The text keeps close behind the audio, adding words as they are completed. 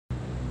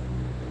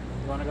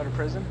wanna go to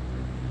prison?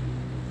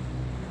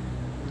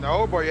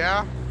 No, but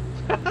yeah.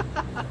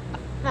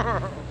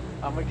 I'm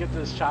gonna get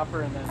this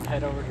chopper and then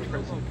head over to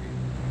prison.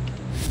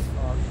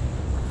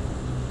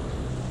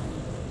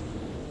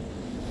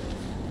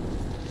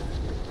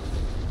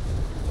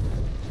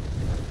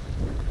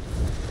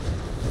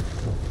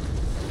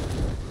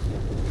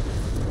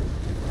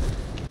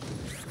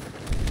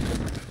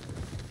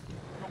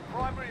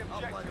 Primary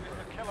objective is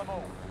to kill them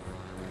all.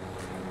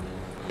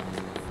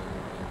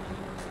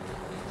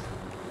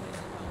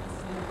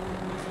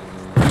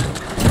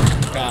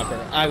 Chopper.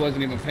 I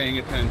wasn't even paying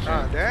attention.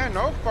 God damn,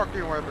 no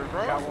fucking weapons,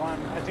 bro. Got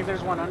one. I think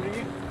there's one under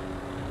you.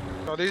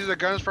 So these are the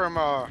guns from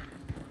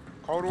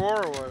Cold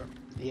War or what?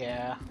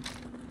 Yeah.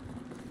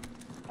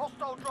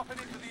 Hostile dropping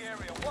into the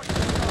area. Watch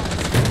the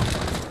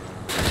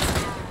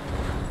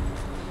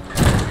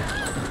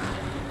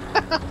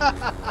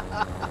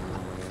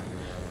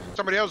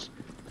Somebody else.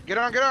 Get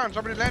on, get on.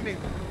 Somebody's landing.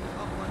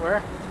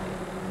 Where?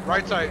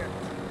 Right side.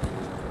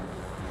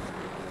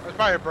 That's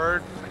probably a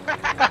bird.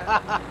 I'll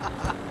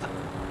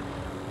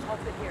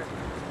sit here.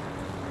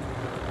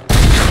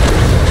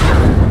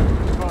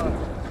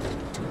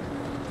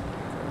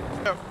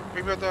 Yep,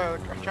 maybe with the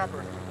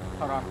chopper.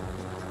 Hold on.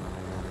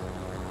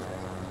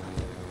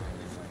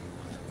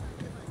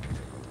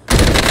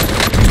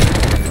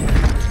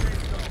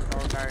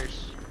 Oh,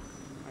 nice.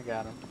 I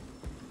got him.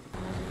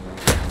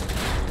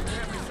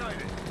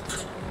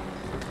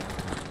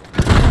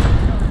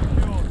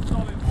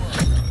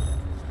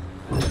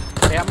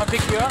 Hey, I'm gonna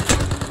pick you up.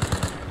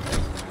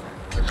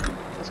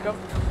 Let's go.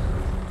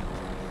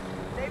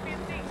 Save me a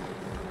seat.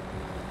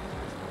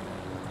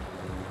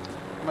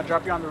 I'm gonna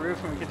drop you on the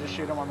roof and we can just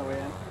shoot him on the way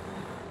in.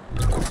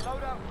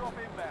 loadout drop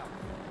inbound.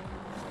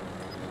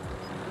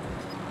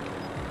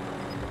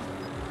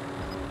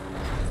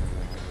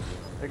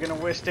 They're gonna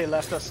wish they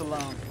left us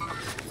alone.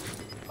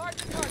 Light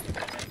the target.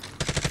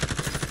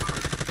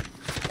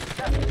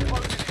 Gas is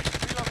closing in.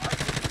 Relocating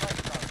to the safe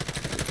zone.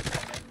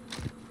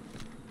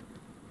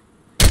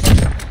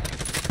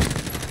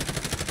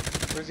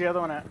 Where's the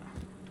other one at?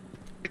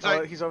 It's Oh,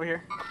 like, he's over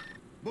here.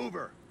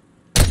 Mover.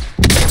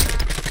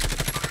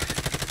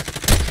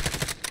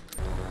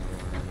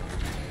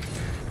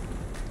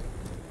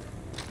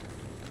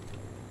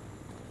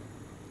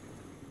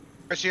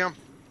 I see him.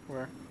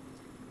 Where?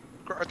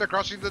 Right there,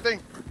 crossing the thing.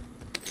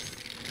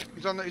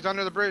 He's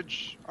under the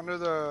bridge, under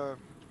the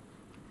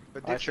I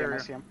ditch see him, I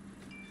area. see him.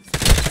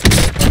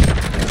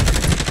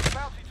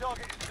 Bounty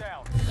target is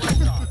down.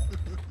 Well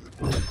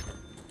done.